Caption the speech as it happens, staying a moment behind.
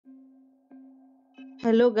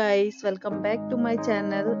Hello guys, welcome back to my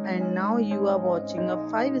channel and now you are watching a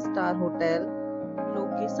 5-star hotel.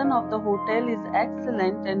 Location of the hotel is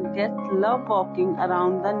excellent and guests love walking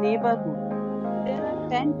around the neighborhood. There are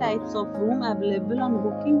 10 types of room available on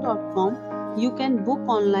booking.com. You can book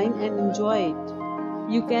online and enjoy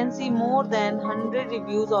it. You can see more than 100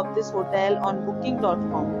 reviews of this hotel on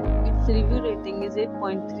booking.com. Its review rating is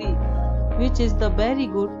 8.3, which is the very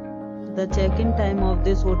good. The check-in time of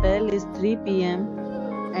this hotel is 3 p.m.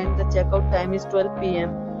 and the checkout time is 12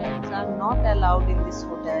 p.m. Pets are not allowed in this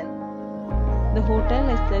hotel. The hotel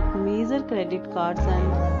accepts major credit cards and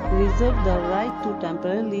reserves the right to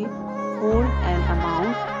temporarily hold an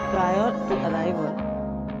amount prior to arrival.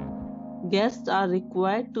 Guests are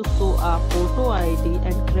required to show a photo ID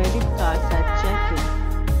and credit cards at check-in.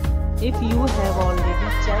 If you have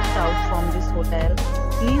already checked out from this hotel,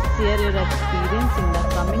 please share your experience in the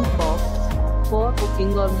comment box. For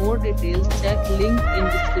booking or more details, check link in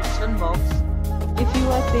description box. If you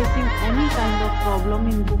are facing any kind of problem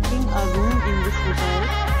in booking a room in this hotel,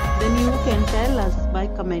 then you can tell us by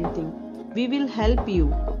commenting. We will help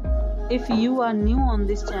you. If you are new on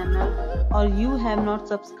this channel or you have not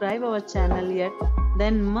subscribed our channel yet,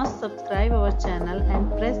 then must subscribe our channel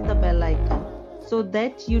and press the bell icon so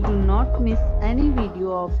that you do not miss any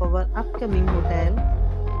video of our upcoming hotel.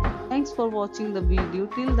 Thanks for watching the video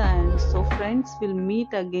till the end. So friends, will meet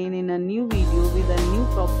again in a new video with a new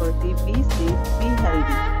property. Be safe, be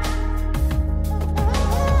healthy.